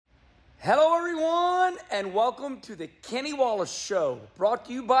Hello, everyone, and welcome to the Kenny Wallace Show, brought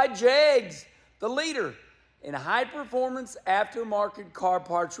to you by Jegs, the leader in high-performance aftermarket car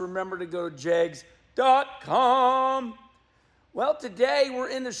parts. Remember to go to jegs.com. Well, today we're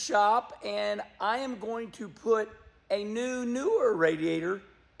in the shop, and I am going to put a newer radiator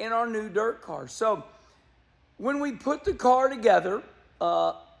in our new dirt car. So when we put the car together,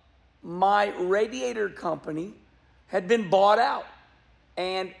 my radiator company had been bought out,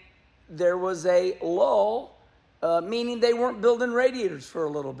 and there was a lull, meaning they weren't building radiators for a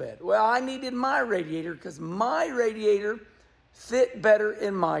little bit. Well, I needed my radiator because my radiator fit better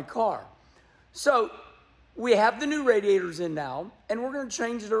in my car. So we have the new radiators in now, and we're going to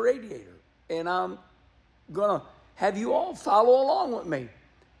change the radiator. And I'm going to have you all follow along with me.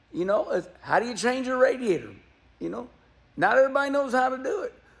 You know, how do you change a radiator? You know, not everybody knows how to do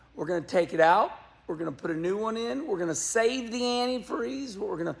it. We're going to take it out. We're going to put a new one in. We're going to save the antifreeze.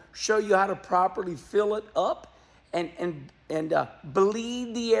 We're going to show you how to properly fill it up and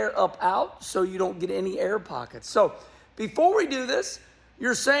bleed the air up out so you don't get any air pockets. So before we do this,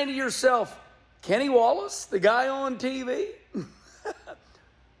 you're saying to yourself, Kenny Wallace, the guy on TV?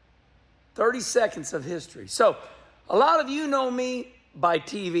 30 seconds of history. So a lot of you know me by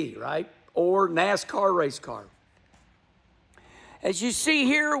TV, right? Or NASCAR race car. As you see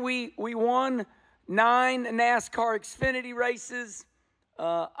here, we won 9 NASCAR Xfinity races.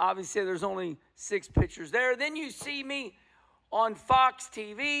 Obviously, there's only 6 pictures there. Then you see me on Fox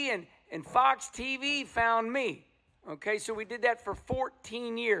TV, and Fox TV found me. Okay, so we did that for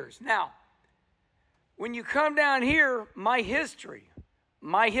 14 years. Now, when you come down here, my history.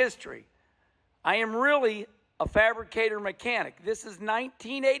 I am really a fabricator mechanic. This is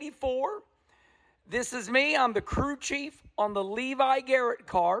 1984. This is me. I'm the crew chief on the Levi Garrett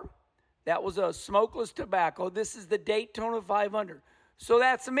car. That was a smokeless tobacco. This is the Daytona 500. So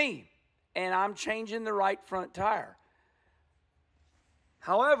that's me. And I'm changing the right front tire.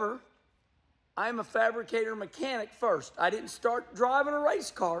 However, I'm a fabricator mechanic first. I didn't start driving a race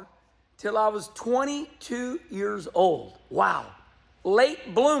car till I was 22 years old. Wow.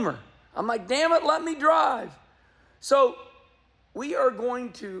 Late bloomer. I'm like, damn it, let me drive. So we are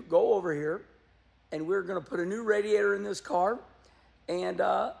going to go over here, and we're going to put a new radiator in this car. And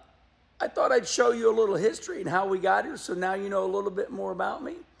I thought I'd show you a little history and how we got here, so now you know a little bit more about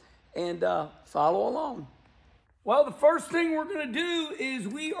me, and follow along. Well, the first thing we're going to do is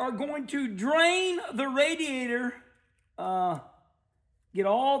we are going to drain the radiator, get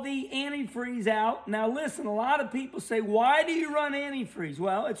all the antifreeze out. Now listen, a lot of people say, why do you run antifreeze?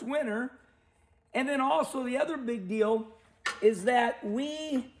 Well, it's winter. And then also the other big deal is that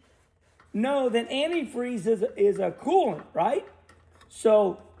we know that antifreeze is a coolant, right?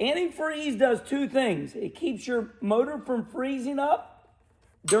 So antifreeze does 2 things. It keeps your motor from freezing up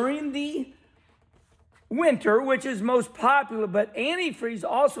during the winter, which is most popular, but antifreeze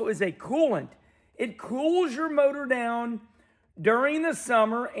also is a coolant. It cools your motor down during the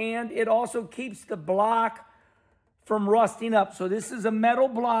summer, and it also keeps the block from rusting up. So this is a metal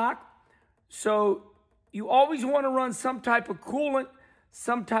block. So you always want to run some type of coolant,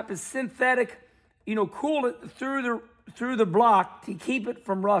 some type of synthetic, coolant through the block to keep it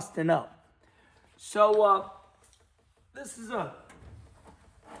from rusting up. So this is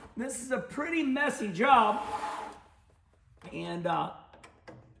a pretty messy job, and I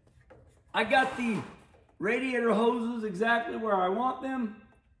got the radiator hoses exactly where I want them.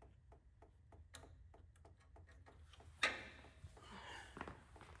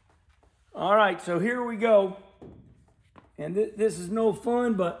 All right, so here we go. And this is no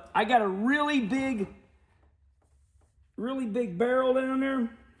fun, but I got a really big barrel down there.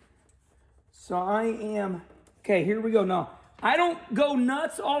 So okay, here we go. Now, I don't go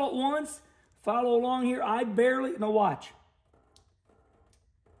nuts all at once. Follow along here. Now watch.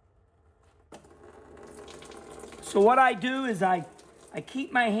 So what I do is I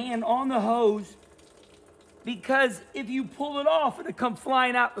keep my hand on the hose, because if you pull it off, it'll come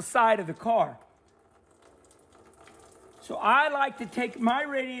flying out the side of the car. So I like to take my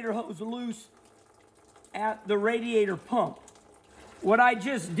radiator hose loose at the radiator pump. What I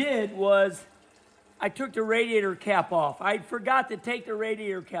just did was I took the radiator cap off. I forgot to take the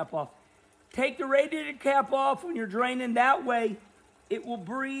radiator cap off. Take the radiator cap off when you're draining. That way it will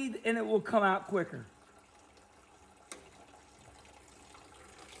breathe and it will come out quicker.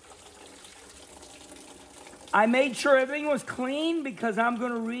 I made sure everything was clean because I'm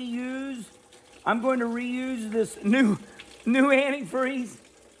going to reuse this new antifreeze.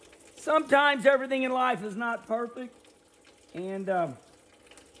 Sometimes everything in life is not perfect, and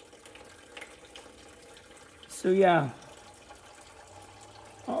so yeah.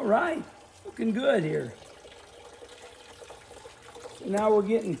 All right, looking good here. So now we're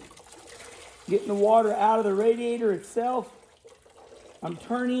getting the water out of the radiator itself. I'm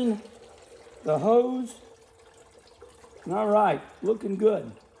turning the hose. All right, looking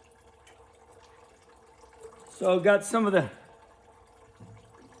good. So got some of that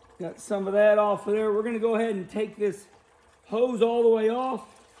off of there. We're gonna go ahead and take this hose all the way off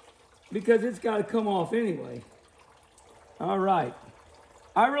because it's gotta come off anyway. All right.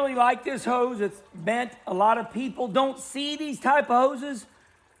 I really like this hose. It's bent. A lot of people don't see these type of hoses.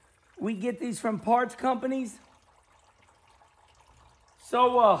 We get these from parts companies.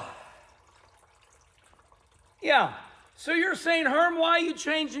 So, yeah. So you're saying, Herm, why are you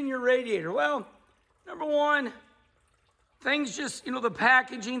changing your radiator? Well, number one, things just, the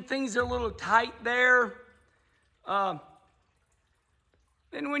packaging, things are a little tight there. Then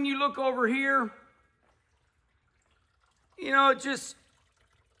when you look over here, it just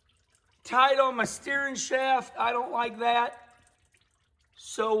tight on my steering shaft. I don't like that.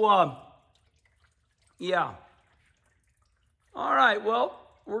 So, yeah. All right, well,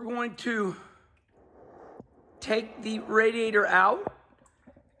 we're going to take the radiator out,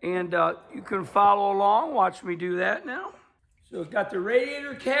 and you can follow along. Watch me do that now. So got the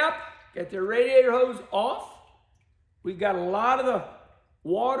radiator cap, got the radiator hose off. We got a lot of the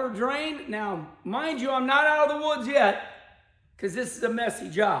water drained. Now, mind you, I'm not out of the woods yet because this is a messy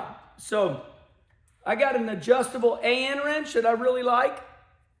job. So I got an adjustable AN wrench that I really like,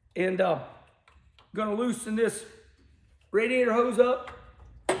 and gonna loosen this radiator hose up.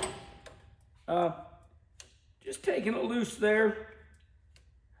 Just taking it loose there.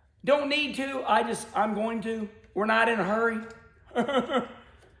 Don't need to, I'm going to. We're not in a hurry.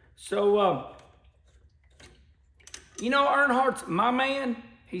 So, Earnhardt's my man.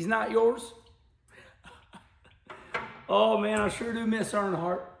 He's not yours. Oh man, I sure do miss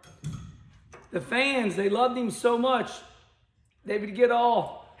Earnhardt. The fans, they loved him so much. They would get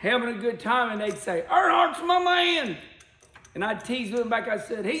all having a good time and they'd say, Earnhardt's my man. And I'd tease them back. I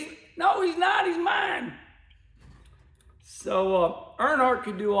said, no, he's not, he's mine. So Earnhardt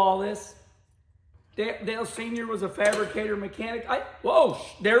could do all this. Dale Sr. was a fabricator mechanic.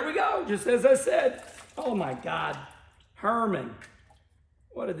 There we go, just as I said. Oh my God, Herman,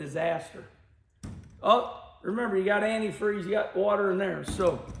 what a disaster. Oh, remember, you got antifreeze, you got water in there.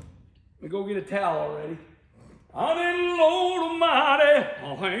 So let me go get a towel already. I'm in Lord Almighty,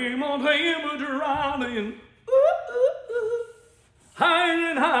 I'll hang on temperature rising, higher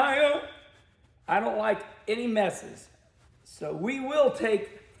and higher. I don't like any messes. So we will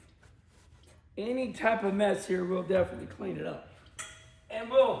take any type of mess here, we'll definitely clean it up. And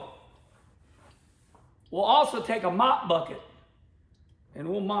we'll also take a mop bucket and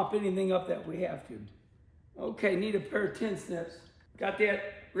we'll mop anything up that we have to. Okay, need a pair of 10 snips. Got that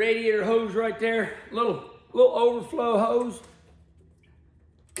radiator hose right there, little overflow hose.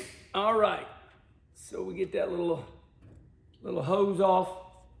 All right, so we get that little hose off.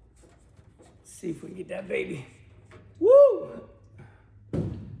 Let's see if we can get that baby. Woo!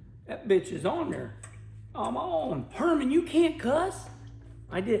 That bitch is on there. I'm on. Herman, you can't cuss.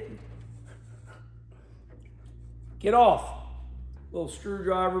 I didn't. Get off. Little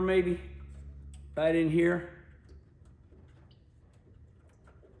screwdriver maybe, right in here.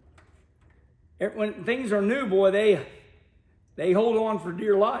 When things are new, boy, they hold on for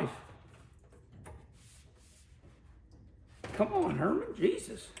dear life. Come on, Herman,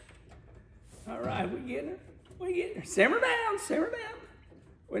 Jesus. All right, we getting her. We getting her. Simmer down, simmer down.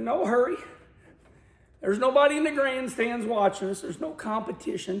 We're in no hurry. There's nobody in the grandstands watching us. There's no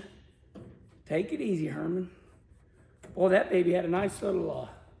competition. Take it easy, Herman. Boy, that baby had a nice little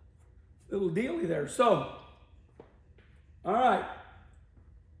dealie there. So, all right.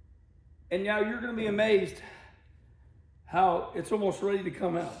 And now you're going to be amazed how it's almost ready to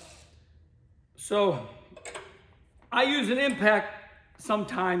come out. So, I use an impact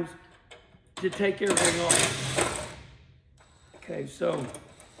sometimes to take everything off. Okay, so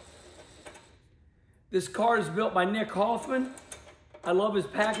this car is built by Nick Hoffman. I love his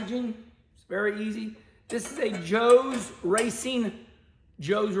packaging. It's very easy. This is a Joe's Racing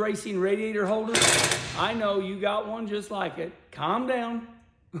radiator holder. I know you got one just like it. Calm down.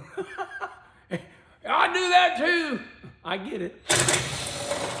 I do that too. I get it.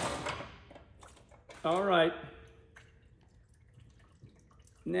 All right.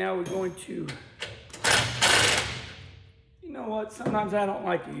 Now we're going to, you know what? Sometimes I don't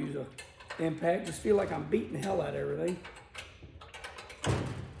like to use an impact. Just feel like I'm beating the hell out of everything.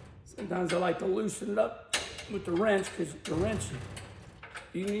 Sometimes I like to loosen it up with the wrench because the wrench,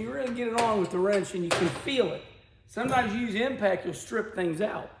 you really get it on with the wrench and you can feel it. Sometimes you use impact, you'll strip things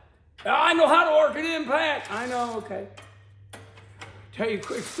out. I know how to work an impact. I know, okay. Tell you a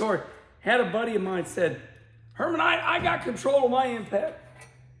quick story. Had a buddy of mine said, Herman, I got control of my impact.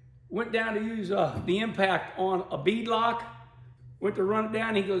 Went down to use the impact on a bead lock. Went to run it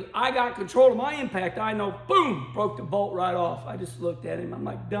down. He goes, I got control of my impact. I know, boom, broke the bolt right off. I just looked at him. I'm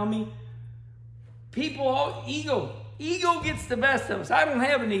like, dummy. People, ego gets the best of us. I don't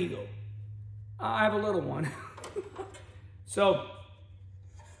have an ego. I have a little one. So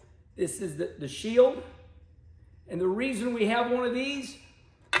this is the shield. And the reason we have one of these,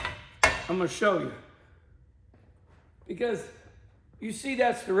 I'm going to show you. Because you see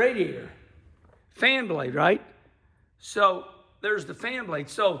that's the radiator. Fan blade, right? So there's the fan blade.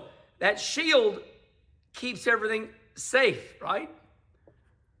 So that shield keeps everything safe, right?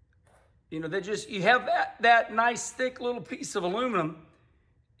 You know, you have that nice thick little piece of aluminum.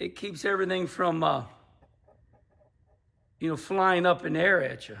 It keeps everything from, flying up in the air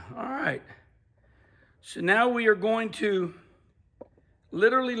at you. All right. So now we are going to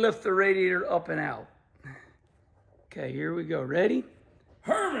literally lift the radiator up and out. Okay, here we go. Ready?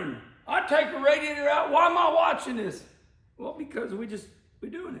 Herman, I take the radiator out. Why am I watching this? Well, because we're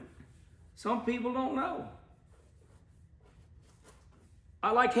doing it. Some people don't know.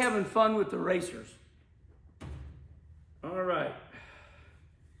 I like having fun with the racers. All right.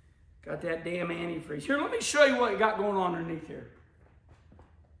 Got that damn antifreeze. Here, let me show you what you got going on underneath here.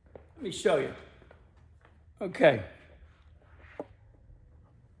 Let me show you. Okay.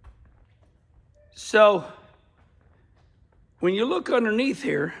 So, when you look underneath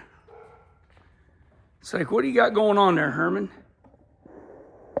here, it's like, what do you got going on there, Herman?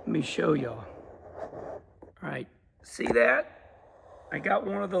 Let me show y'all. All right, see that? I got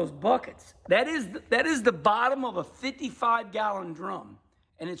one of those buckets. That is the bottom of a 55-gallon drum,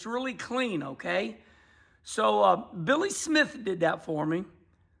 and it's really clean, okay? So Billy Smith did that for me.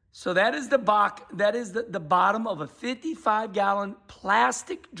 So that is the bottom of a 55-gallon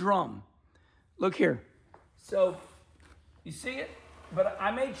plastic drum. Look here. So you see it? But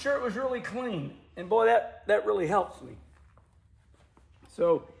I made sure it was really clean. And boy, that really helps me.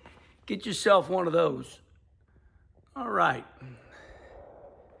 So get yourself one of those. All right.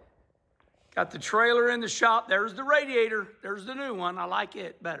 Got the trailer in the shop. There's the radiator. There's the new one. I like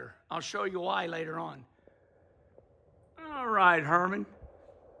it better. I'll show you why later on. All right, Herman.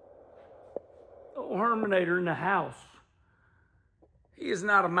 Oh, Herminator in the house. He is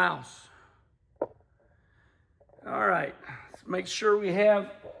not a mouse. All right. Let's make sure we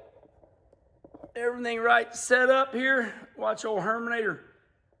have everything right set up here. Watch old Herminator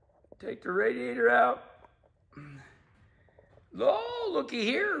take the radiator out. Oh, looky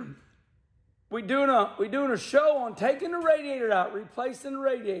here. We doing a show on taking the radiator out, replacing the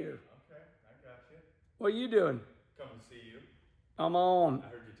radiator. Okay, I got you. What are you doing? Come to see you. I'm on. I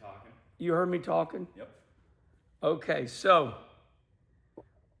heard you talking. You heard me talking? Yep. Okay, so,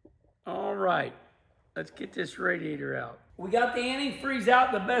 all right. Let's get this radiator out. We got the antifreeze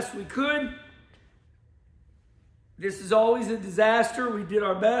out the best we could. This is always a disaster. We did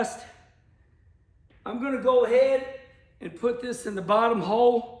our best. I'm going to go ahead and put this in the bottom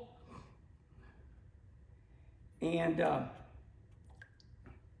hole. And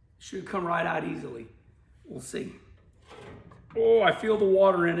should come right out easily. We'll see. Oh, I feel the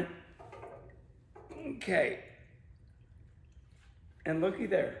water in it. Okay. And looky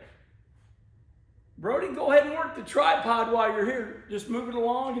there. Brody, go ahead and work the tripod while you're here. Just move it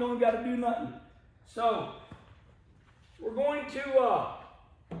along. You don't got to do nothing. So, we're going to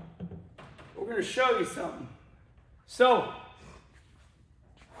show you something. So,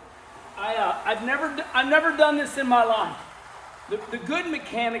 I've never done this in my life. The good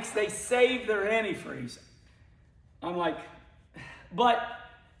mechanics, they save their antifreeze. I'm like, but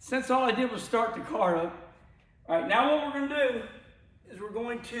since all I did was start the car up, all right, now what we're going to do is we're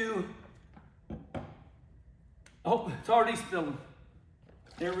going to, oh, it's already spilling.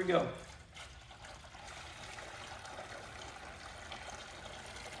 There we go.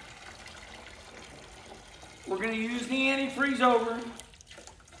 We're going to use the antifreeze over.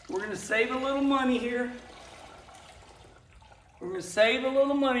 We're going to save a little money here. We're going to save a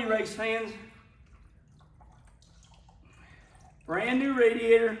little money, race fans. Brand new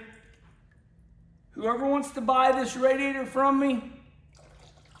radiator. Whoever wants to buy this radiator from me,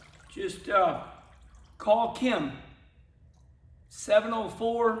 just call Kim.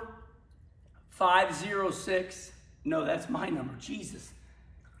 704-506. No, that's my number. Jesus.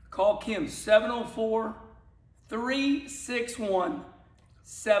 Call Kim.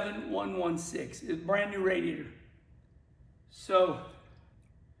 704-361-7116. It's a brand new radiator. So,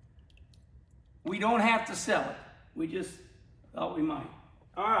 we don't have to sell it. We just thought we might.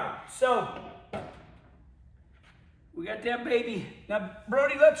 All right, so we got that baby. Now,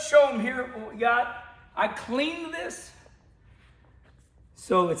 Brody, let's show them here what we got. I cleaned this.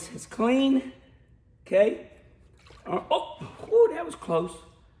 So it's clean, okay? Oh, that was close.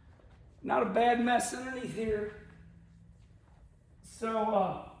 Not a bad mess underneath here. So,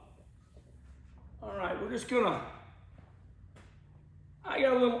 all right, we're just gonna,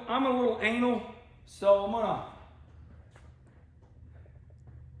 I'm a little anal, so I'm gonna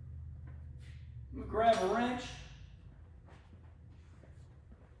grab a wrench.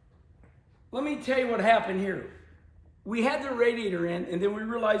 Let me tell you what happened here. We had the radiator in, and then we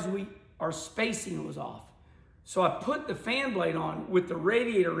realized our spacing was off. So I put the fan blade on with the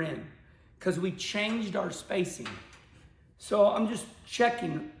radiator in because we changed our spacing. So I'm just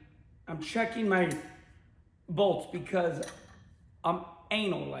checking. I'm checking my bolts because I'm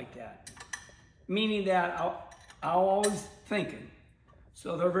anal like that. Meaning that I'm always thinking.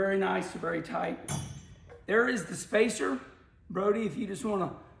 So they're very nice, they're very tight. There is the spacer. Brody, if you just want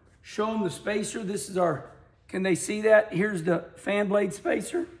to show them the spacer, this is our, can they see that? Here's the fan blade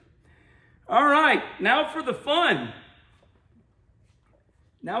spacer. All right, now for the fun.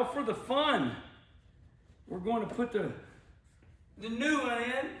 Now for the fun. We're going to put the new one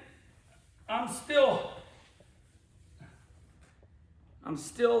in. I'm still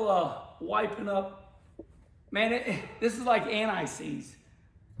wiping up. Man, this is like anti-seize.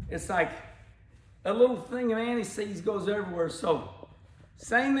 It's like a little thing of anti-seize goes everywhere. So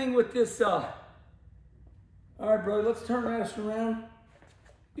same thing with this. All right, Brody, let's turn this around.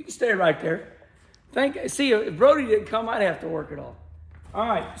 You can stay right there. See, if Brody didn't come, I'd have to work it off. All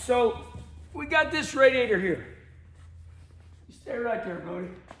right, so we got this radiator here. You stay right there, Brody.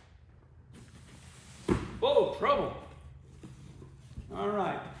 Whoa, trouble. All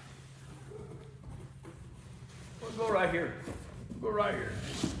right. We'll go right here. We'll go right here.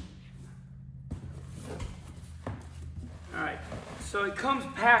 All right, so it comes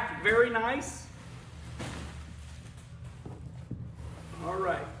packed very nice. All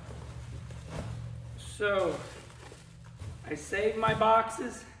right, so I saved my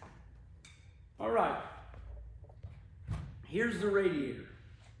boxes. All right, here's the radiator.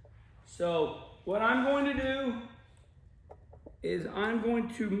 So what I'm going to do is I'm going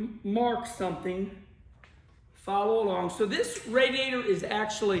to mark something, follow along. So this radiator is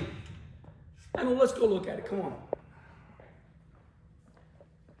actually, I mean, let's go look at it, come on.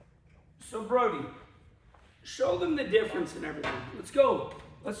 So Brody, show them the difference in everything. Let's go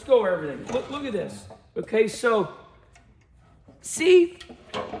everything. Look at this. Okay, so see,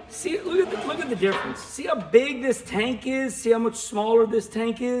 look at the difference. See how big this tank is? See how much smaller this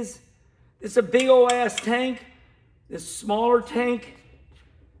tank is? It's a big old ass tank. This smaller tank.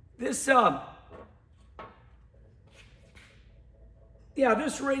 This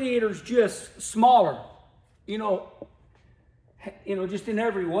this radiator's just smaller. You know, just in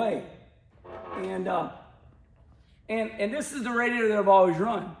every way. And this is the radiator that I've always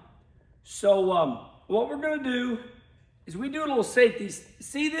run. So what we're gonna do is we do a little safety.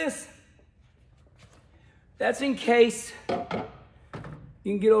 See this? That's in case.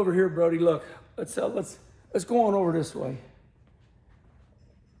 You can get over here, Brody. Look, let's go on over this way.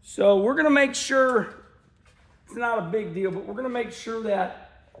 So we're gonna make sure it's not a big deal, but we're gonna make sure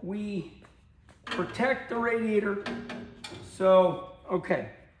that we protect the radiator. So okay.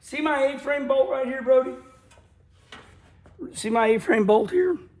 See my A-frame bolt right here, Brody? See my A-frame bolt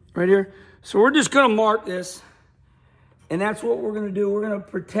here? Right here? So we're just gonna mark this, and that's what we're gonna do. We're gonna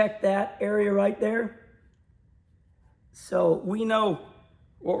protect that area right there. So we know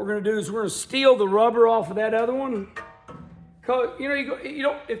what we're gonna do is we're gonna steal the rubber off of that other one.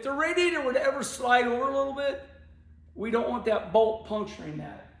 If the radiator would ever slide over a little bit, we don't want that bolt puncturing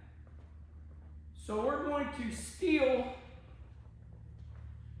that. So we're going to steal.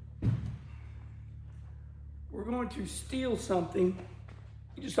 We're going to steal something.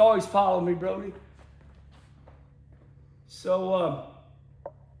 You just always follow me, Brody. So,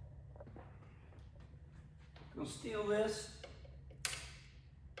 gonna steal this.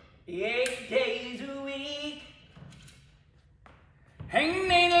 8 days a week. Let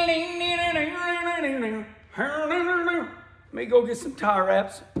me go get some tie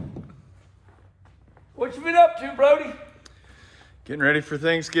wraps. What you been up to, Brody? Getting ready for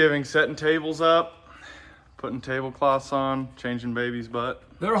Thanksgiving, setting tables up, putting tablecloths on, changing baby's butt.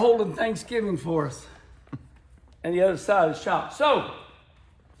 They're holding Thanksgiving for us. And the other side of the shop. So,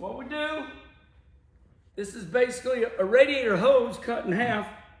 what we do, this is basically a radiator hose cut in half.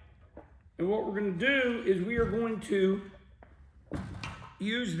 And what we're going to do is we are going to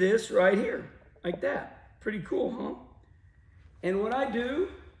use this right here, like that. Pretty cool, huh? And what I do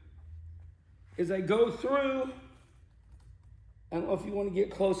is I go through, I don't know if you want to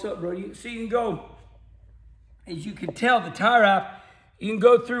get close up, bro. So you can go, as you can tell, the tire wrap, you can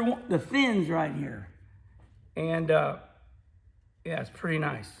go through the fins right here. And yeah, it's pretty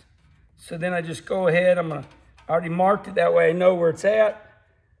nice. So then I just go ahead, I already marked it, that way I know where it's at.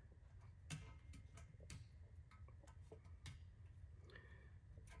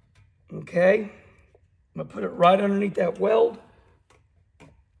 Okay, I'm gonna put it right underneath that weld.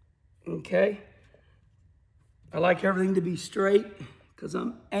 Okay, I like everything to be straight because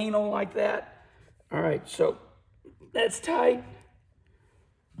I'm anal like that. All right, so that's tight.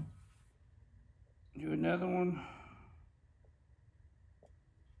 Do another one.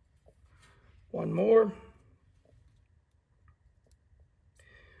 One more.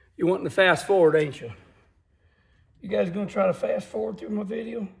 You're wanting to fast forward, ain't you? You guys gonna try to fast forward through my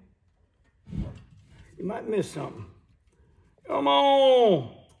video? You might miss something. Come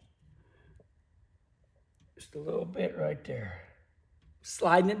on. Just a little bit right there.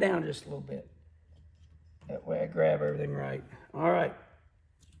 Sliding it down just a little bit. That way I grab everything right. All right.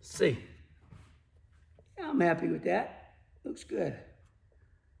 Let's see. Yeah, I'm happy with that. Looks good.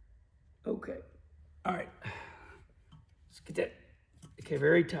 Okay. All right. Let's get that. Okay,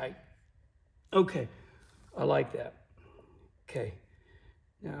 very tight. Okay. I like that. Okay.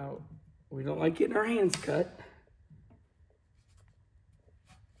 Now, we don't like getting our hands cut.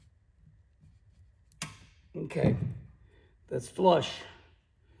 Okay. That's flush.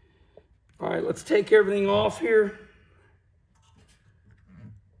 All right, let's take everything off here.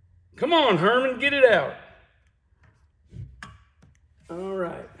 Come on, Herman, get it out. All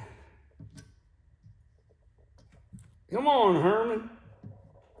right. Come on, Herman.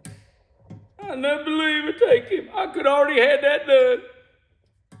 I never believe it. Take him. I could already had that done.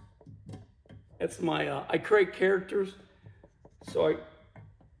 That's my, I create characters. So I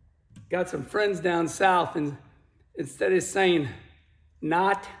got some friends down south, and instead of saying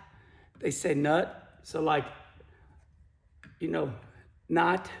not, they say nut. So like, you know,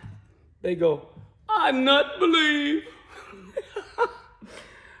 not, they go, I not believe.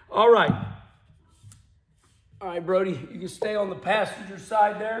 All right. All right, Brody, you can stay on the passenger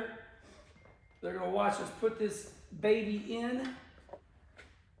side there. They're gonna watch us put this baby in.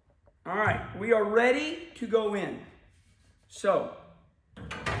 All right, we are ready to go in. So,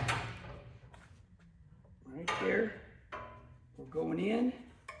 right there, we're going in.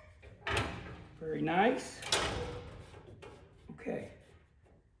 Very nice. Okay.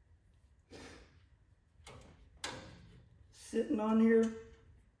 Sitting on here,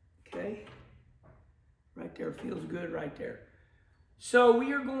 okay. Right there, feels good right there. So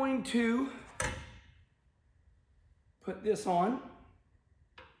we are going to put this on.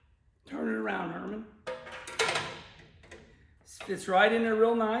 Turn it around, Herman. This fits right in there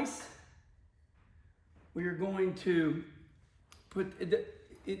real nice. We are going to put,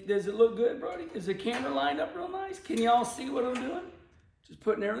 does it look good, Brody? Is the camera lined up real nice? Can y'all see what I'm doing? Just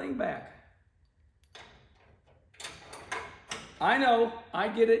putting everything back. I know, I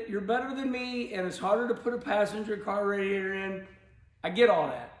get it. You're better than me, and it's harder to put a passenger car radiator in. I get all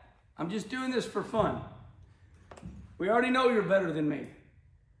that. I'm just doing this for fun. We already know you're better than me.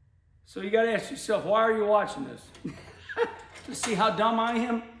 So you got to ask yourself, why are you watching this? To see how dumb I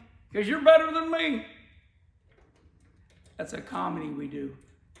am? Because you're better than me. That's a comedy we do.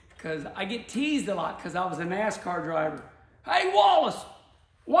 Because I get teased a lot because I was a NASCAR driver. Hey, Wallace,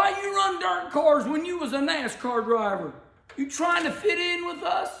 why you run dirt cars when you was a NASCAR driver? You trying to fit in with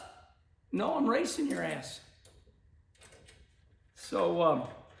us? No, I'm racing your ass. So, all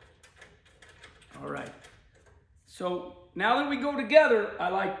right. So now that we go together,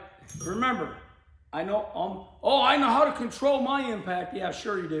 remember, I know, I know how to control my impact. Yeah,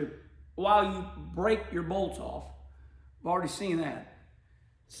 sure you do. While you break your bolts off. I've already seen that.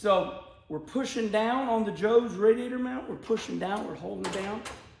 So we're pushing down on the Joe's radiator mount. We're pushing down, we're holding it down.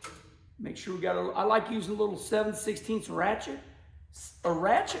 Make sure we got I like using a little 7/16 ratchet. A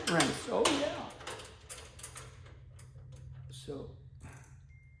ratchet wrench, oh yeah. So,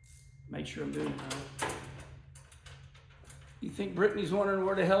 make sure I'm doing it right. You think Brittany's wondering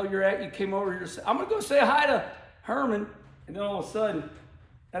where the hell you're at? You came over here to say, I'm gonna go say hi to Herman, and then all of a sudden,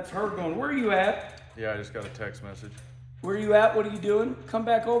 that's her going, where are you at? Yeah, I just got a text message. Where are you at? What are you doing? Come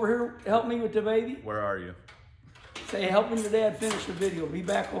back over here, help me with the baby. Where are you? Say, helping your dad finish the video. Be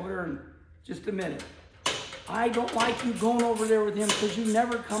back over there in just a minute. I don't like you going over there with him because you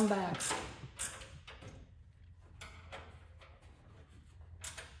never come back.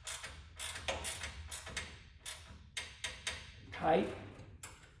 Tight.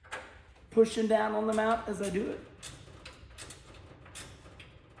 pushing down on the mount as I do it.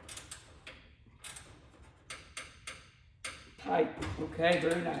 Tight. Okay,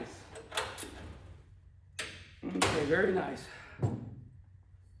 very nice. Okay, very nice.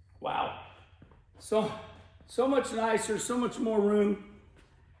 Wow. So much nicer, so much more room.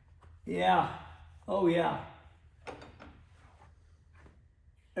 Yeah. Oh yeah.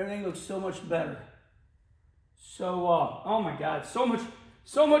 Everything looks so much better. So oh my God, so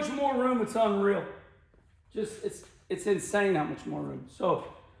much more room, it's unreal. Just it's insane how much more room. So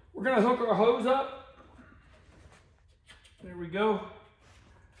we're gonna hook our hose up. There we go.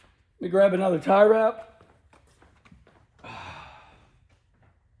 Let me grab another tie wrap.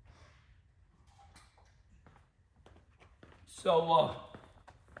 So,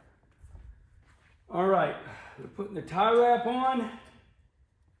 all right, we're putting the tie wrap on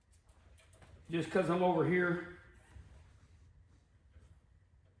just because I'm over here.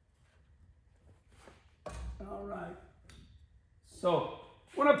 All right. So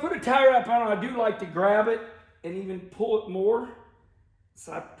when I put a tie wrap on, I do like to grab it and even pull it more.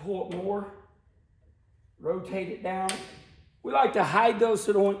 So I pull it more, rotate it down. We like to hide those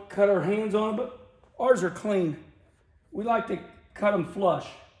so don't cut our hands on them, but ours are clean. We like to cut them flush.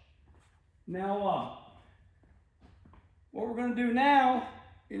 Now, what we're going to do now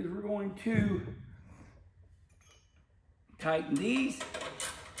is we're going to tighten these.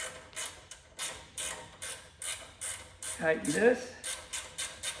 Tighten this.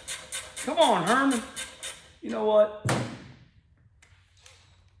 Come on, Herman. You know what?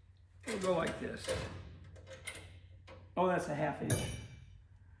 We'll go like this. Oh, that's a 1/2 inch.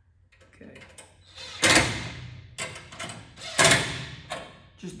 Okay.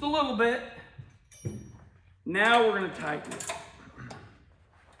 Just a little bit. Now we're going to tighten it.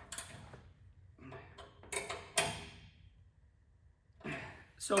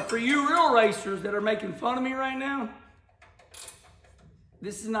 So for you real racers that are making fun of me right now,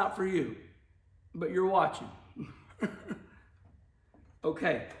 this is not for you, but you're watching.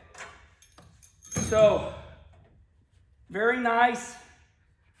 Okay. So, very nice.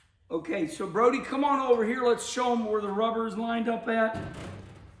 Okay, so Brody, come on over here. Let's show them where the rubber is lined up at.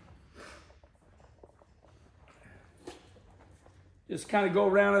 Just kind of go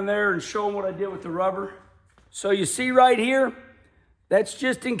around in there and show them what I did with the rubber. So you see right here, that's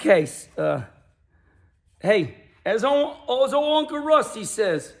just in case. Hey, as old Uncle Rusty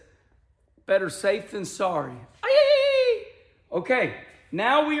says, better safe than sorry. Okay,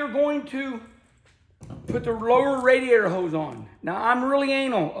 now we are going to put the lower radiator hose on. Now I'm really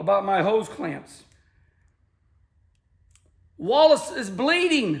anal about my hose clamps. Wallace is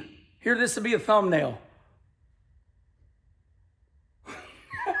bleeding. Here, this will be a thumbnail.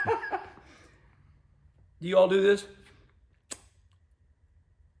 Do you all do this?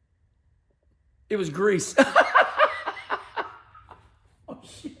 It was grease. Oh,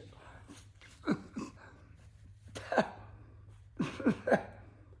 shit.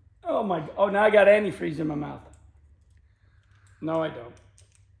 Oh, my God. Oh, now I got antifreeze in my mouth. No, I don't.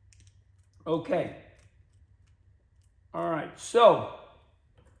 Okay. All right. So,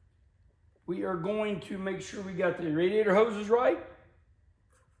 we are going to make sure we got the radiator hoses right.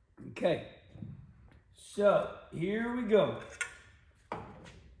 Okay. So, here we go. All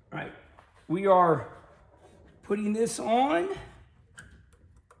right. We are putting this on.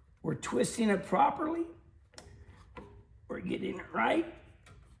 We're twisting it properly. We're getting it right.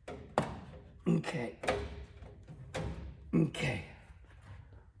 Okay. Okay.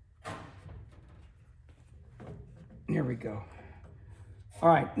 Here we go. All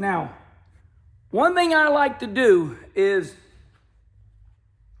right. Now, one thing I like to do is,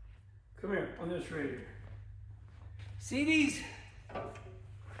 come here on this radiator. See these?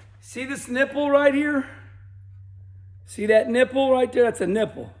 See this nipple right here? See that nipple right there? That's a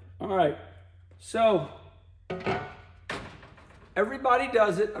nipple. All right. So, everybody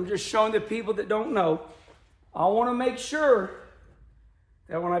does it. I'm just showing the people that don't know. I want to make sure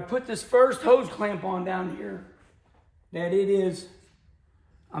that when I put this first hose clamp on down here, that it is,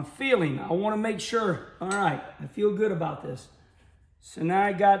 I'm feeling. I want to make sure, all right, I feel good about this. So now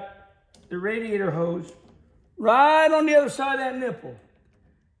I got the radiator hose right on the other side of that nipple,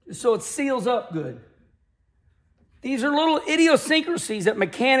 so it seals up good. These are little idiosyncrasies that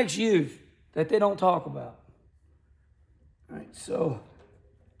mechanics use that they don't talk about. All right, so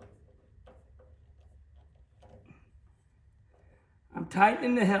I'm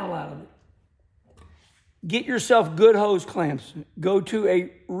tightening the hell out of it. Get yourself good hose clamps. Go to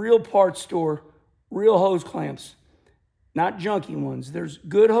a real parts store, real hose clamps, not junky ones. There's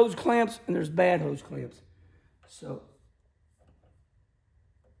good hose clamps and there's bad hose clamps. So,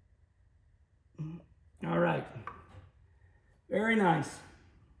 All right. Very nice.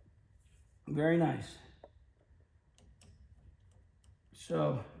 Very nice.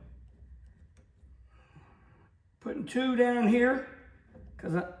 So, putting two down here,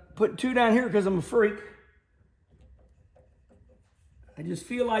 because I'm a freak. I just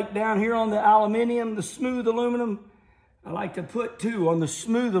feel like down here on the aluminum, the smooth aluminum, I like to put two on the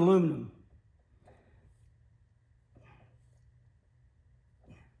smooth aluminum.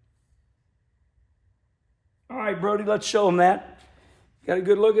 All right, Brody, let's show them that. Got a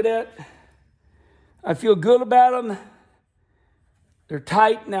good look at that? I feel good about them. They're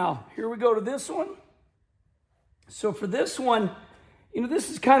tight. Now, here we go to this one. So for this one, this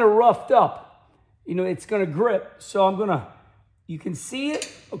is kind of roughed up. It's going to grip. So you can see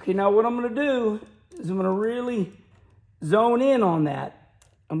it. Okay, now what I'm going to do is I'm going to really zone in on that.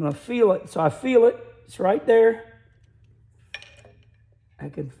 I'm going to feel it. So I feel it. It's right there. I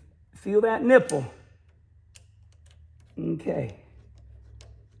can feel that nipple. Okay.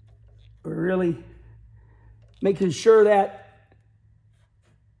 We're really making sure that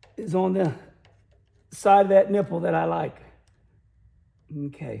is on the side of that nipple that I like.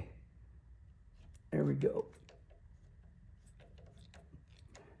 Okay. There we go.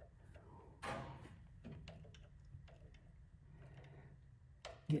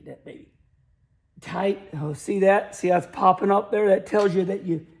 Get that baby tight. Oh, see that? See how it's popping up there? That tells you that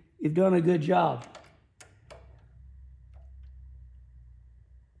you've done a good job.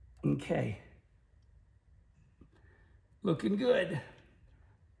 Okay. Looking good.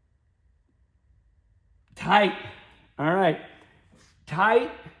 Tight. All right.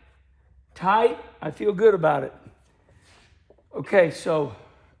 Tight. Tight. I feel good about it. Okay, so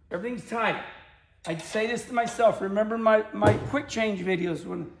everything's tight. I say this to myself. Remember my quick change videos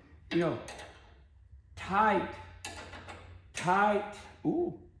when, tight. Tight.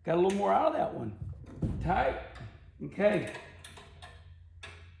 Ooh, got a little more out of that one. Tight. Okay.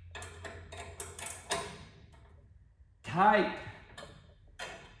 Tight.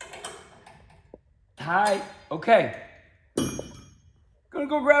 Tight. Okay. Gonna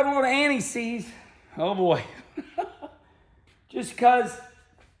go grab a little anti-seize. Oh boy. Just because,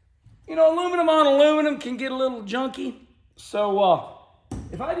 aluminum on aluminum can get a little junky. So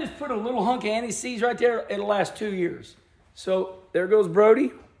if I just put a little hunk of anti-seize right there, it'll last 2 years. So there goes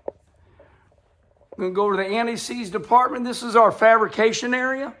Brody. I'm gonna go to the anti-seize department. This is our fabrication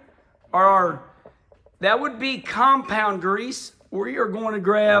area. That would be compound grease. We are going to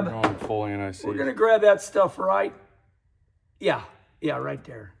grab. We're going full anti-seize. We're going to grab that stuff right. Yeah, right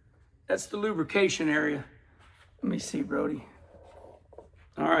there. That's the lubrication area. Let me see, Brody.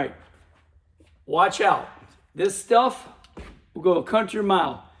 All right. Watch out. This stuff will go a country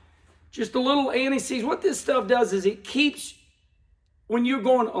mile. Just a little anti-seize. What this stuff does is it keeps, when you're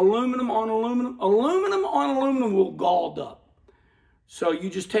going aluminum on aluminum will galled up. So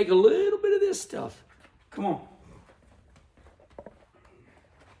you just take a little bit of this stuff. Come on.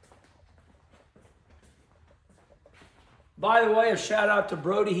 By the way, a shout out to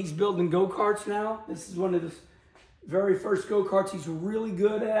Brody. He's building go-karts now. This is one of his very first go-karts. He's really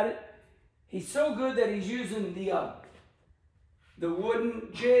good at it. He's so good that he's using the wooden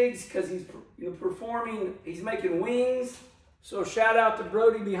jigs because he's performing. He's making wings. So shout out to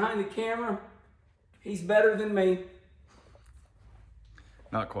Brody behind the camera. He's better than me.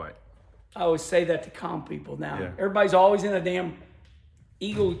 Not quite. I always say that to calm people now. Yeah. Everybody's always in a damn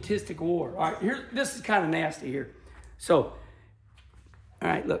egotistic war. All right, this is kind of nasty here. So, all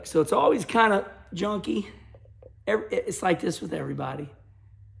right, look. So it's always kind of junky. It's like this with everybody.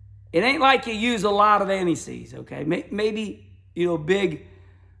 It ain't like you use a lot of anti-seize, okay? Maybe, big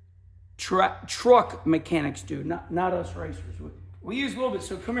truck mechanics do, not us racers. We use a little bit,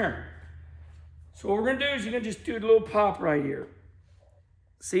 so come here. So what we're going to do is you're going to just do a little pop right here.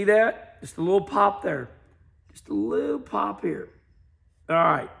 See that? Just a little pop there. Just a little pop here. All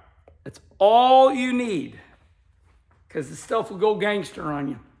right. That's all you need because the stuff will go gangster on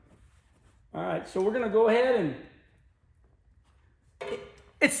you. All right. So we're going to go ahead and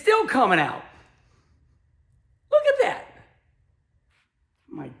it's still coming out. Look at that.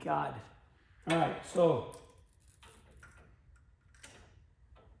 My God. All right. So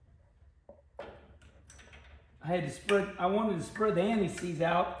I wanted to spread the anti-seize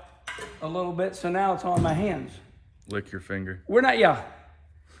out a little bit, so now it's on my hands. Lick your finger. We're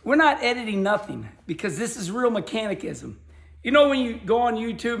not editing nothing because this is real mechanicism. When you go on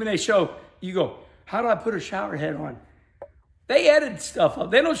YouTube and they show, you go, how do I put a shower head on? They edit stuff up.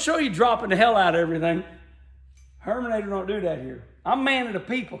 They don't show you dropping the hell out of everything. Herminator don't do that here. I'm man of the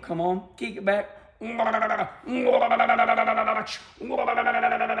people, come on, kick it back. That's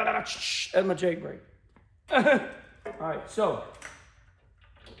my Jake brake. All right, so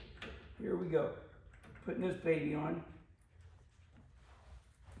here we go. Putting this baby on.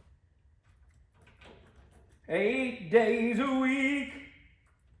 8 days a week.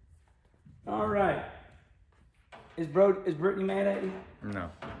 All right. Is Brittany mad at you? No.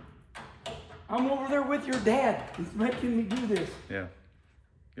 I'm over there with your dad. He's making me do this. Yeah.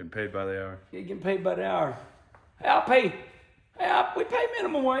 Getting paid by the hour. You're getting paid by the hour. Hey, we pay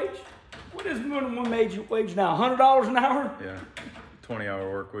minimum wage. What is minimum wage now? $100 an hour? Yeah.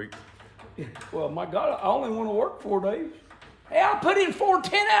 20-hour work week. Yeah. Well, my God, I only want to work 4 days. Hey, I put in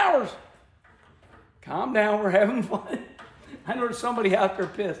 10 hours. Calm down, we're having fun. I know there's somebody out there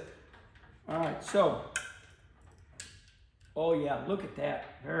pissed. All right, so. Oh yeah, look at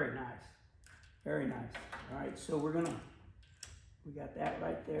that. Very nice. Very nice. All right, so we got that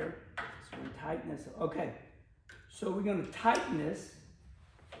right there. So we tighten this. Okay, so we're gonna tighten this.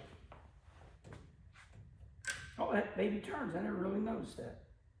 Oh, that baby turns. I never really noticed that.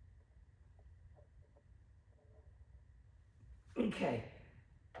 Okay.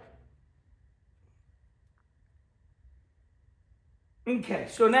 Okay,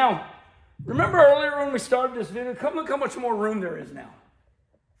 so now, remember earlier when we started this video? Look how much more room there is now.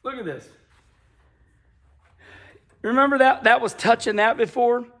 Look at this. Remember that was touching that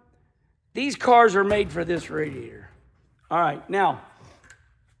before? These cars are made for this radiator. All right, now,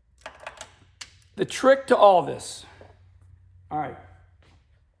 the trick to all this. All right.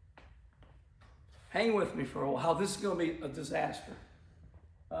 Hang with me for a while. This is going to be a disaster.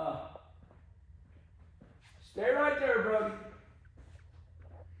 Stay right there, Brody.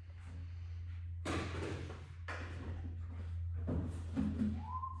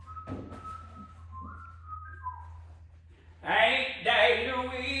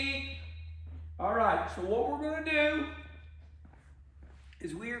 All right, so what we're going to do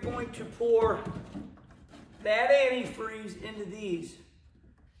is we are going to pour that antifreeze into these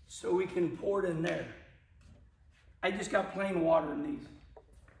so we can pour it in there. I just got plain water in these.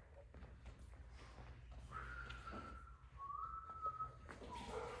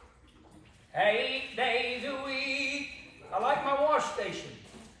 Hey, 8 days a week. I like my wash station.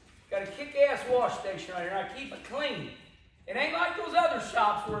 Got a kick-ass wash station right here. I keep it clean. It ain't like those other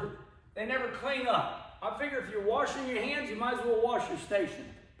shops where they never clean up. I figure if you're washing your hands, you might as well wash your station.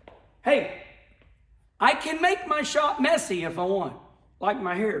 Hey, I can make my shop messy if I want, like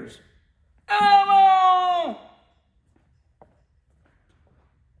my hairs. Oh!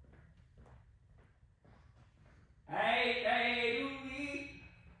 Hey,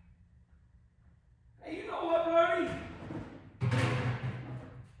 you know what, Brody? Come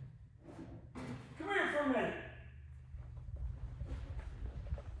here for a minute.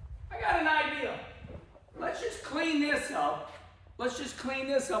 I got an idea. Let's just clean this up.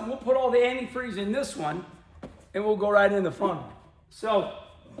 We'll put all the antifreeze in this one, and we'll go right in the funnel. So,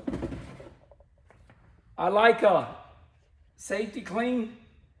 I like Safety Clean.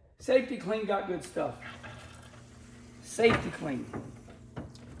 Safety Clean got good stuff. Safety Clean.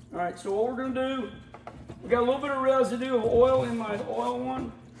 All right, so what we're gonna do, we got a little bit of residue of oil in my oil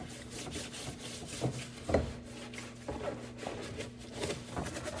one.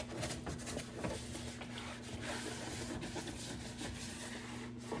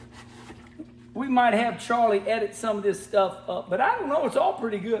 We might have Charlie edit some of this stuff up, but I don't know, it's all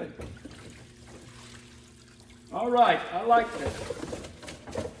pretty good. All right, I like this.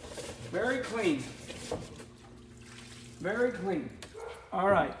 Very clean. Very clean. All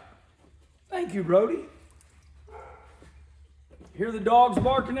right. Thank you, Brody. Hear the dogs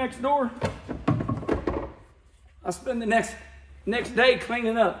barking next door? I'll spend the next day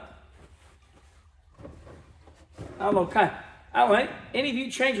cleaning up. I don't know, any of you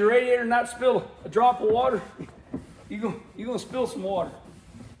change your radiator and not spill a drop of water? You're gonna spill some water.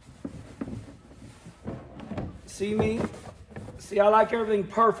 See me? See, I like everything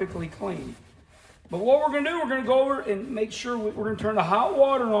perfectly clean. But what we're gonna do, we're gonna go over and make sure we're gonna turn the hot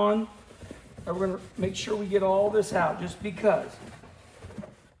water on, and we're gonna make sure we get all this out, just because.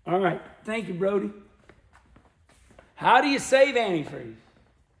 All right, thank you, Brody. How do you save antifreeze?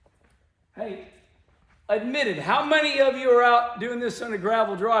 Hey, admit it, how many of you are out doing this on a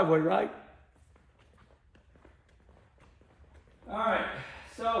gravel driveway, right? All right,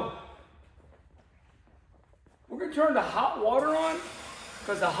 so we're gonna turn the hot water on,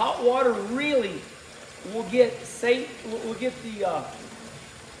 because the hot water really will get the,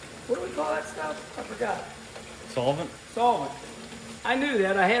 what do we call that stuff? I forgot. Solvent? Solvent. I knew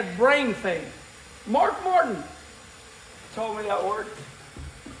that. I had brain fade. Mark Martin told me that word.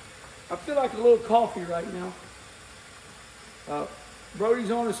 I feel like a little coffee right now. Brody's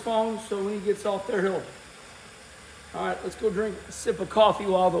on his phone, so when he gets off there, he'll... All right, let's go drink a sip of coffee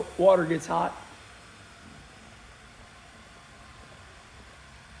while the water gets hot.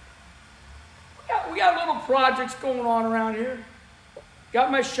 We got little projects going on around here.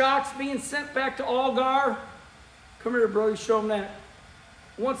 Got my shocks being sent back to Algar. Come here, Brody, show them that.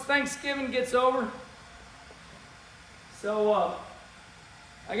 Once Thanksgiving gets over. So,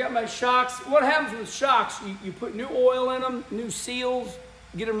 I got my shocks. What happens with shocks? You put new oil in them, new seals,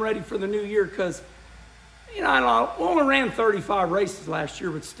 get them ready for the new year because, you know, I don't know, we only ran 35 races last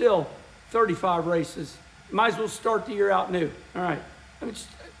year, but still 35 races. Might as well start the year out new. All right. Let me just,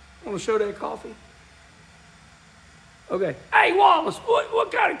 want to show that coffee? Okay. Hey, Wallace,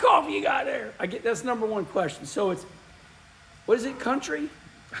 what kind of coffee you got there? That's number one question. So it's, what is it, country?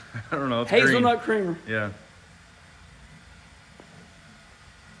 I don't know. It's hazelnut green. creamer. Yeah.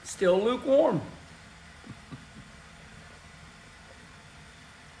 Still lukewarm.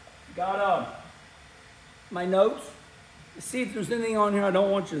 Got my notes. See if there's anything on here I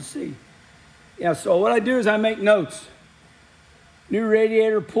don't want you to see. Yeah, so what I do is I make notes. New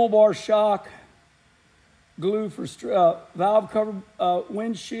radiator, pull bar shock, glue for valve cover,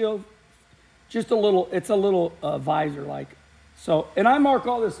 windshield. Just a little, it's a little visor like. So, and I mark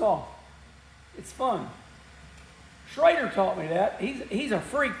all this off. It's fun. Schrader taught me that. He's a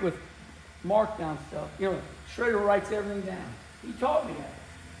freak with markdown stuff. You know, Schrader writes everything down. He taught me that.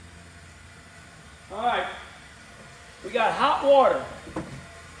 All right. We got hot water.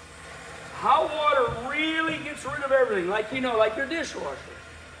 Hot water really gets rid of everything, like, you know, like your dishwasher.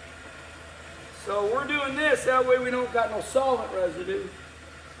 So we're doing this, that way we don't got no solvent residue.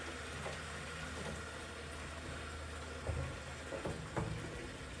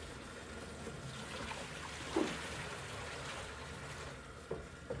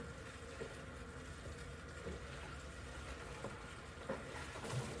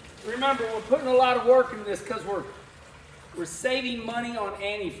 Remember, we're putting a lot of work into this because we're saving money on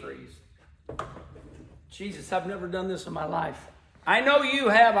antifreeze. Jesus, I've never done this in my life. I know you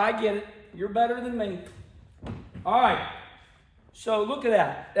have, I get it. You're better than me. All right, so look at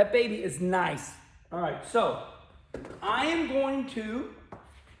that. That baby is nice. All right, so I am going to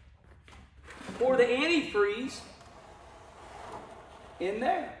pour the antifreeze in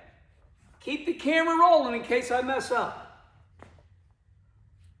there. Keep the camera rolling in case I mess up.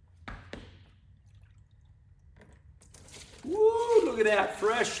 Woo, look at that,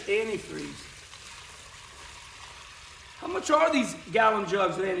 fresh antifreeze. How much are these gallon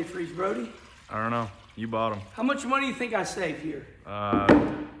jugs of antifreeze, Brody? I don't know. You bought them. How much money do you think I saved here? I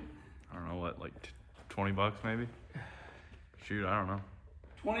don't know, what, like 20 bucks maybe? Shoot, I don't know.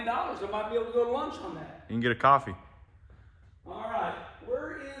 $20. I might be able to go to lunch on that. You can get a coffee. All right,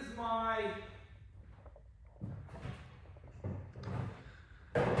 where is my...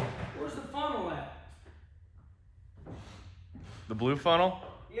 Where's the funnel at? The blue funnel?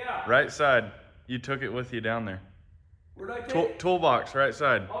 Yeah. Right side. You took it with you down there. Where'd I take it? Toolbox, right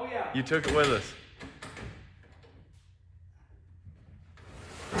side. Oh, yeah. You took it with us.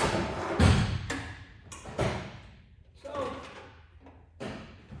 So,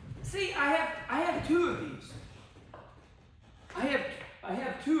 see, I have two of these. I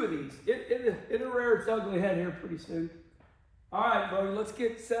have two of these. It'll rear its ugly head here pretty soon. All right, Brody, let's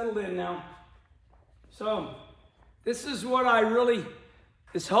get settled in now. So, this is what I really,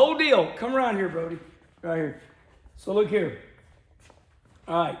 this whole deal, come around here, Brody, right here. So look here.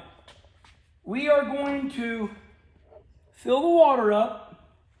 All right. We are going to fill the water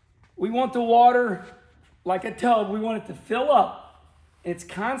up. We want the water, like a tub, we want it to fill up. And it's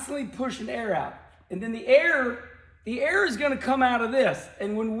constantly pushing air out. And then the air is going to come out of this.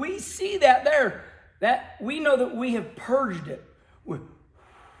 And when we see that there, that we know that we have purged it. We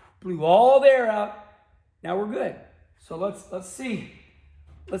blew all the air out. Now we're good. So let's see.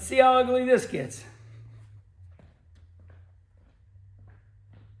 Let's see how ugly this gets.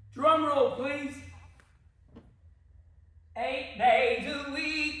 Drum roll, please. 8 days a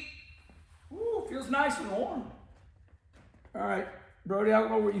week. Ooh, feels nice and warm. All right, Brody, I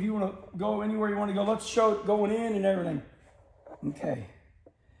don't know if you want to go anywhere you want to go. Let's show it going in and everything. Okay.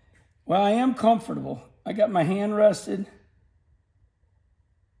 Well, I am comfortable. I got my hand rested.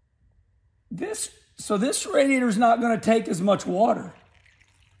 So this radiator is not going to take as much water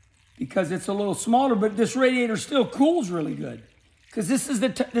because it's a little smaller, but this radiator still cools really good. Because this is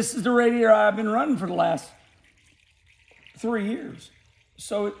the radiator I've been running for the last 3 years.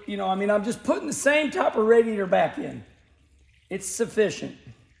 So, you know, I mean, I'm just putting the same type of radiator back in. It's sufficient.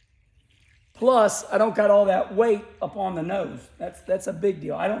 Plus, I don't got all that weight up on the nose. That's a big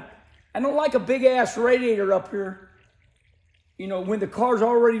deal. I don't like a big ass radiator up here, you know, when the car's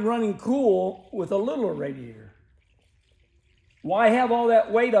already running cool with a little radiator. Why have all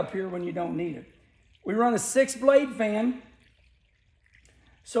that weight up here when you don't need it? We run a 6-blade fan.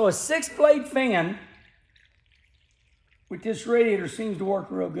 So a 6-blade fan with this radiator seems to work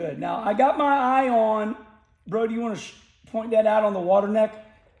real good. Now, I got my eye on, bro, do you want to point that out on the water neck?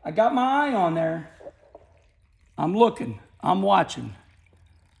 I got my eye on there. I'm looking. I'm watching.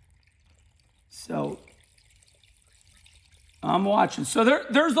 So, I'm watching. So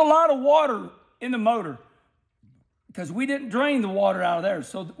there's a lot of water in the motor because we didn't drain the water out of there.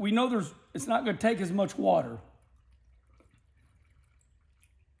 So we know it's not going to take as much water.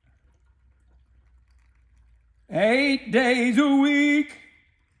 "8 days a week."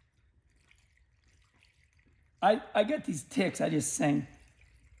 I get these tics. I just sing.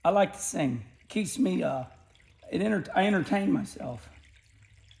 I like to sing. It keeps me, I entertain myself.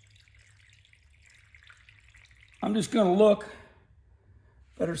 I'm just going to look.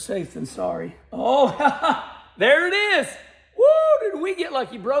 Better safe than sorry. Oh, there it is. Woo, did we get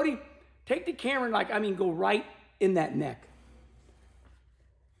lucky, Brody? Take the camera and go right in that neck.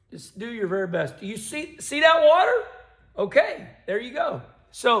 Just do your very best. Do you see that water? Okay, there you go.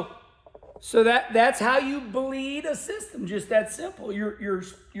 So that's how you bleed a system. Just that simple.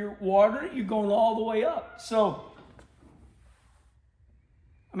 You're watering it. You're going all the way up. So,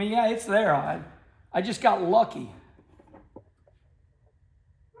 I mean, yeah, it's there. I just got lucky.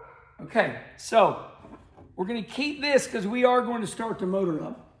 Okay, so we're going to keep this because we are going to start the motor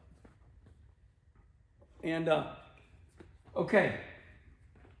up. And, okay.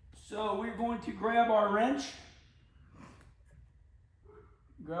 So we're going to grab our wrench.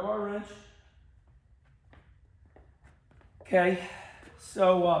 Grab our wrench. Okay,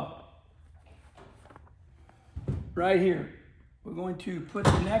 so right here, we're going to put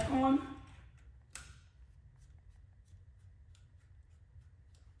the neck on.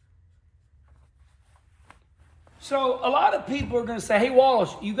 So a lot of people are going to say, "Hey,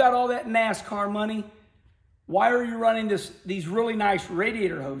 Wallace, you got all that NASCAR money. Why are you running these really nice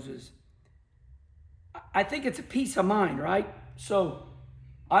radiator hoses?" I think it's a peace of mind, right? So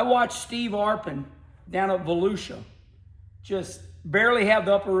I watched Steve Arpin down at Volusia just barely have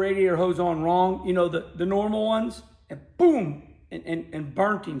the upper radiator hose on wrong, you know, the normal ones, and boom, and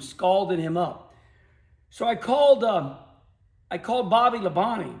burnt him, scalded him up. So I called Bobby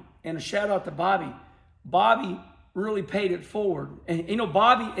Labonte, and a shout out to Bobby. Bobby really paid it forward. And, you know,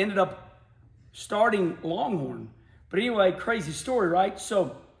 Bobby ended up starting Longhorn. But anyway, crazy story, right?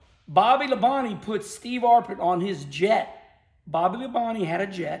 So Bobby Labonte put Steve Arpin on his jet. Bobby Labonte had a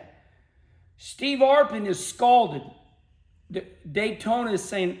jet. Steve Arpin is scalded. Daytona is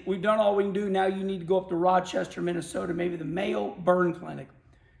saying, "We've done all we can do. Now you need to go up to Rochester, Minnesota, maybe the Mayo Burn Clinic."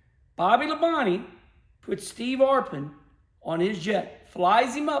 Bobby Labonte put Steve Arpin on his jet,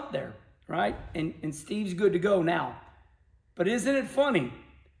 flies him up there, right? And Steve's good to go now. But isn't it funny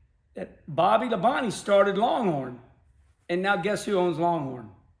that Bobby Labonte started Longhorn, and now guess who owns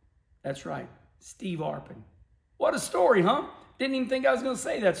Longhorn? That's right, Steve Arpin. What a story, huh? Didn't even think I was going to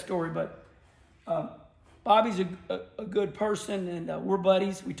say that story, but Bobby's a good person, and we're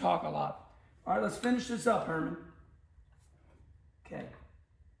buddies. We talk a lot. All right, let's finish this up, Herman. Okay.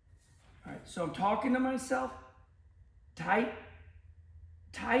 All right, so I'm talking to myself. Tight,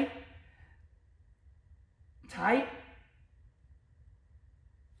 tight, tight,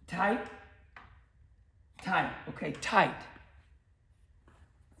 tight, tight. Okay, tight.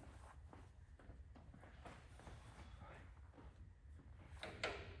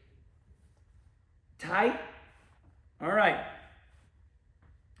 Tight. All right.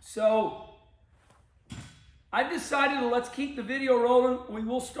 So I decided to let's keep the video rolling. We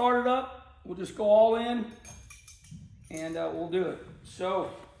will start it up. We'll just go all in, and we'll do it.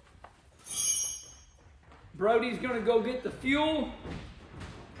 So Brody's going to go get the fuel.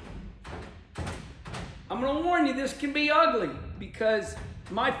 I'm going to warn you, this can be ugly because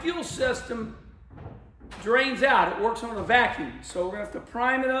my fuel system drains out. It works on a vacuum. So we're going to have to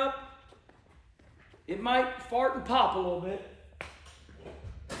prime it up. It might fart and pop a little bit.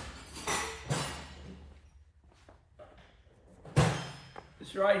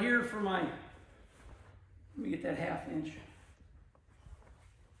 This right here for my, let me get that 1/2 inch.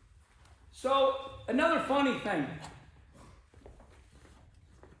 So another funny thing.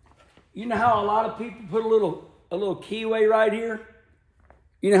 You know how a lot of people put a little keyway right here?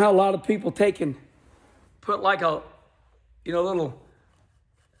 You know how a lot of people put like a, you know, little,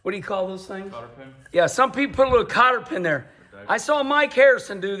 what do you call those things? Cotter pin? Yeah, some people put a little cotter pin there. I saw Mike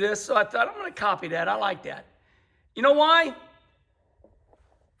Harrison do this, so I thought, I'm going to copy that. I like that. You know why?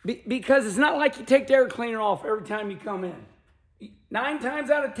 Because it's not like you take the air cleaner off every time you come in. 9 times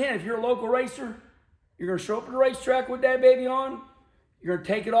out of 10, if you're a local racer, you're going to show up at the racetrack with that baby on. You're going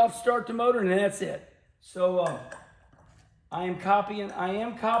to take it off, start the motor, and then that's it. So I am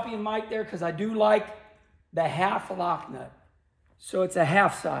copying Mike there because I do like the half lock nut. So it's a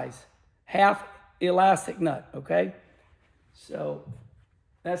half size, half elastic nut, okay? So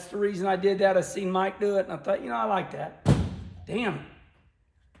that's the reason I did that. I seen Mike do it, and I thought, I like that. Damn it.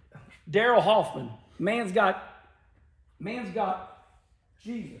 Daryl Hoffman, man's got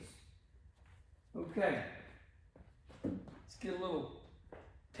Jesus. Okay, let's get a little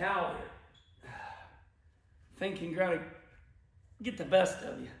towel here. Thinking, gotta get the best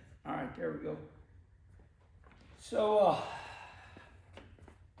of you. All right, there we go. So,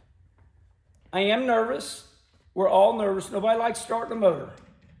 I am nervous. We're all nervous. Nobody likes starting a motor.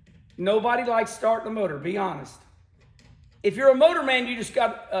 Nobody likes starting a motor, be honest. If you're a motor man, you just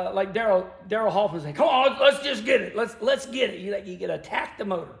got, like Daryl Hoffman saying, come on, let's just get it. Let's get it. You get to attack the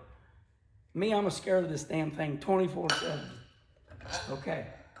motor. Me, I'm scared of this damn thing 24/7. Okay.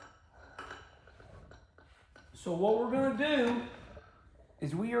 So what we're going to do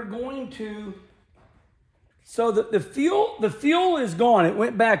is we are going to, so the fuel is gone. It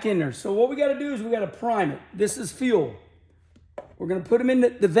went back in there. So what we got to do is we got to prime it. This is fuel. We're going to put them in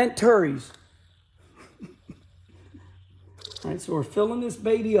the Venturis. All right, so we're filling this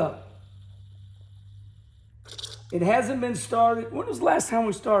baby up. It hasn't been started. When was the last time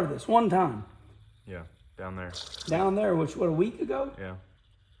we started this? One time. Yeah, down there. Down there, which, what, a week ago? Yeah.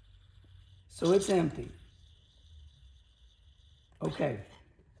 So it's empty. Okay.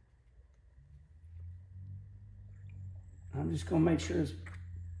 I'm just going to make sure this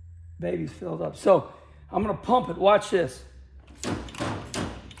baby's filled up. So I'm going to pump it. Watch this.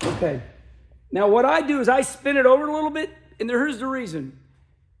 Okay. Now what I do is I spin it over a little bit, and here's the reason.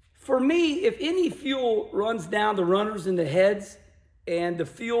 For me, if any fuel runs down the runners and the heads, and the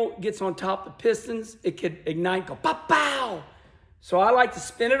fuel gets on top of the pistons, it could ignite, go pow, pow. So I like to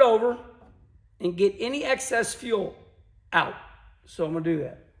spin it over and get any excess fuel out. So I'm going to do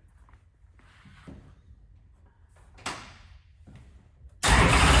that.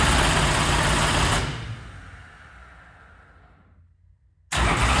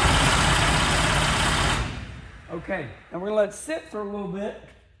 Okay, and we're going to let it sit for a little bit,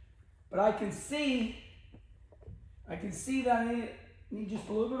 but I can see that I need just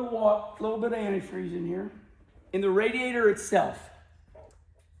a little bit of water, a little bit of antifreeze in here, in the radiator itself.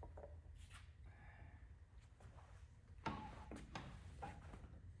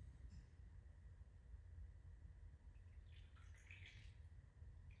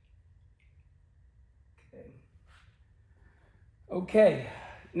 Okay,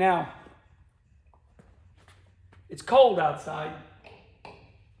 now, it's cold outside,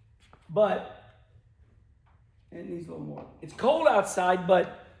 but it needs a little more. It's cold outside,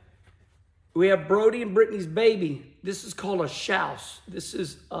 but we have Brody and Brittany's baby. This is called a shouse. This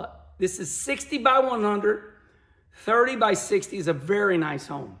is 60 by 100, 30 by 60 is a very nice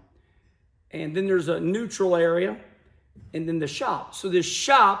home. And then there's a neutral area, and then the shop. So this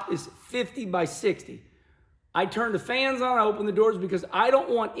shop is 50 by 60. I turn the fans on, I open the doors because I don't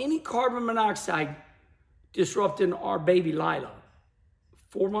want any carbon monoxide disrupting our baby Lila.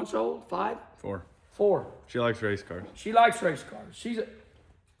 4 months old? 5? 4. 4. She likes race cars. She likes race cars. She's a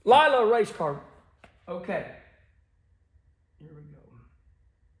Lila race car. Okay. Here we go.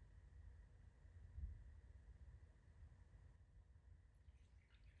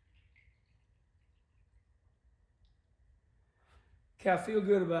 Okay, I feel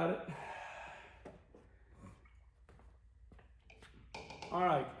good about it. All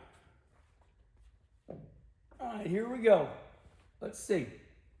right. All right, here we go. Let's see.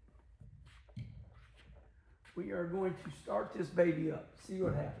 We are going to start this baby up. See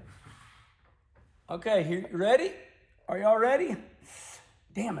what happens. Okay, here, you ready? Are y'all ready?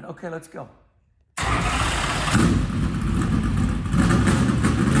 Damn it. Okay, let's go.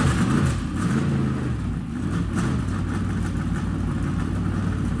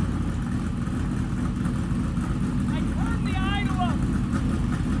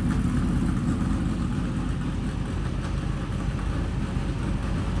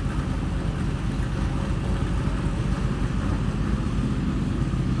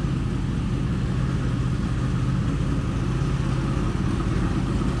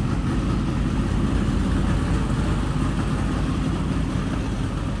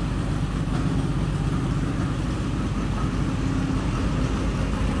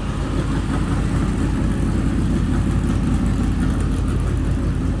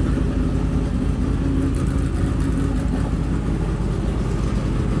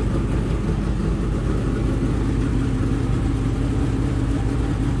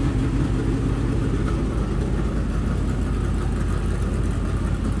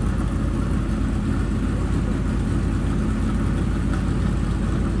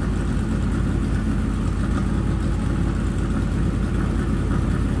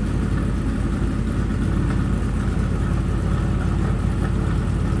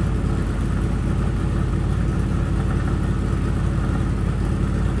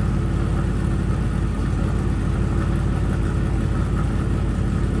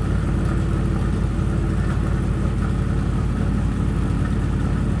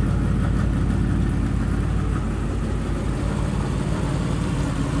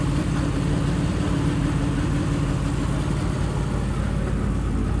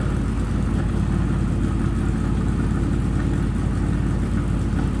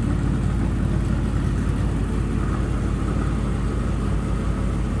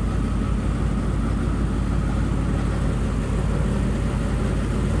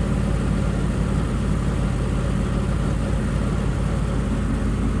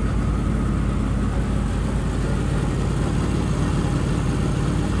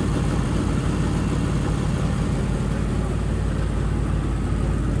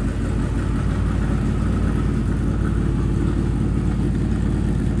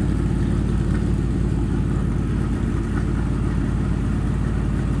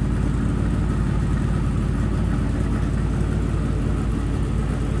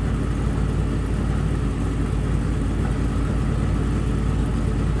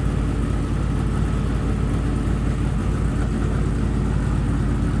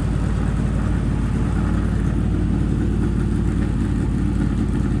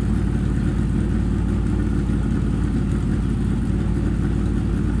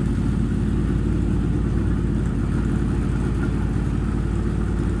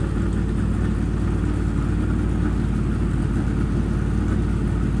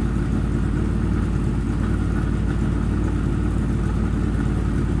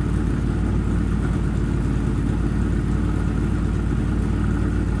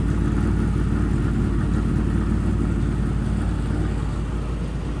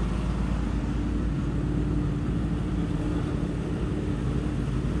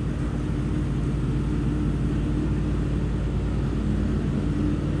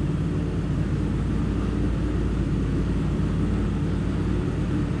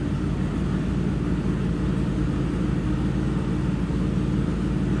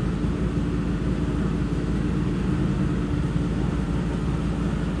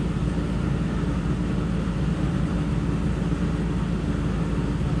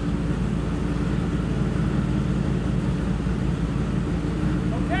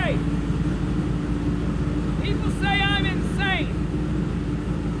 say? People say I'm insane.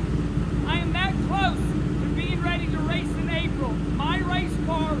 I am that close to being ready to race in April. My race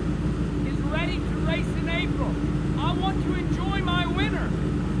car is ready to race in April. I want to enjoy my winter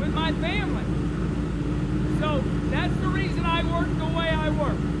with my family. So that's the reason I work the way I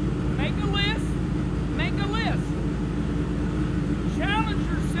work. Make a list, make a list. Challenge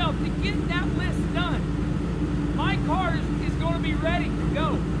yourself to get that list done. My car is going to be ready to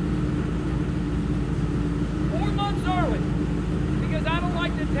go 4 months early because I don't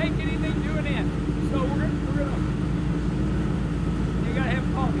like to take anything to an end. So we're gonna you gotta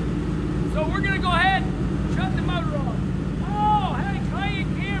have coffee. So we're gonna go ahead and shut the motor off. Oh, hey, Clay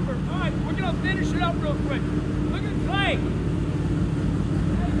and Camber. All right, we're gonna finish it up real quick. Look at Clay.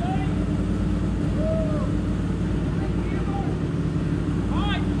 Hey, Clay. Woo. Hey, Camber. All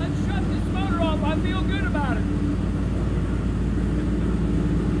right, let's shut this motor off. I feel good about it.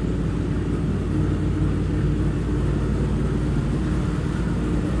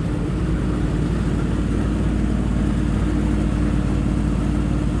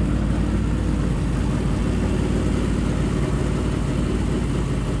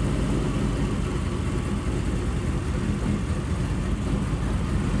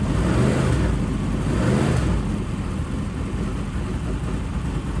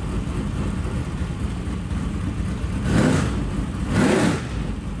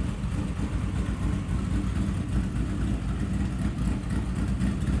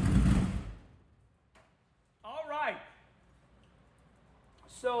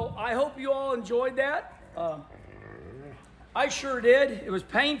 So I hope you all enjoyed that. I sure did. It was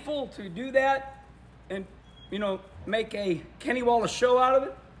painful to do that and, you know, make a Kenny Wallace show out of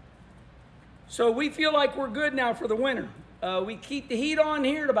it. So we feel like we're good now for the winter. We keep the heat on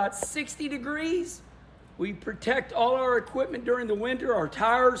here at about 60 degrees. We protect all our equipment during the winter, our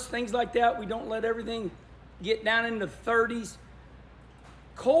tires, things like that. We don't let everything get down into the 30s.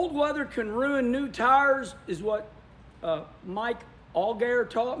 Cold weather can ruin new tires is what Mike Allgaier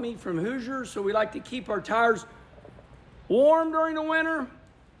taught me from Hoosiers, so we like to keep our tires warm during the winter.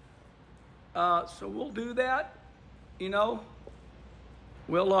 So we'll do that, you know.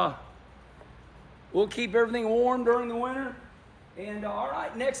 We'll keep everything warm during the winter. And all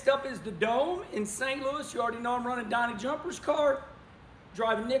right, next up is the Dome in St. Louis. You already know I'm running Donnie Jumper's car,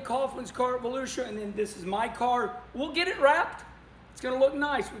 driving Nick Hoffman's car at Volusia, and then this is my car. We'll get it wrapped. It's gonna look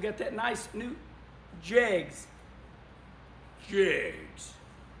nice. We got that nice new Jags. Jags.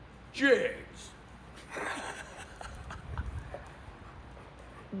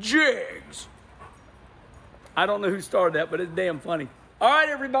 I don't know who started that, but it's damn funny. All right,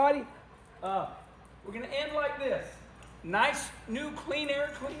 everybody. We're going to end like this. Nice new clean air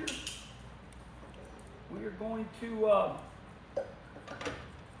cleaner. We are going to,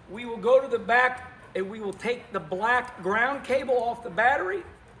 we will go to the back and we will take the black ground cable off the battery.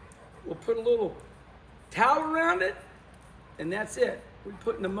 We'll put a little towel around it. And that's it. We're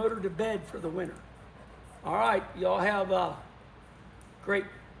putting the motor to bed for the winter. All right, y'all have a great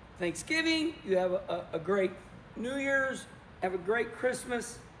Thanksgiving. You have a great New Year's. Have a great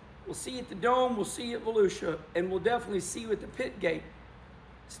Christmas. We'll see you at the Dome. We'll see you at Volusia. And we'll definitely see you at the Pit Gate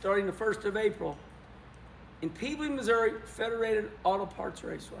starting the 1st of April in Peebly, Missouri, Federated Auto Parts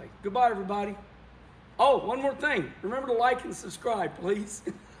Raceway. Goodbye, everybody. Oh, one more thing. Remember to like and subscribe, please.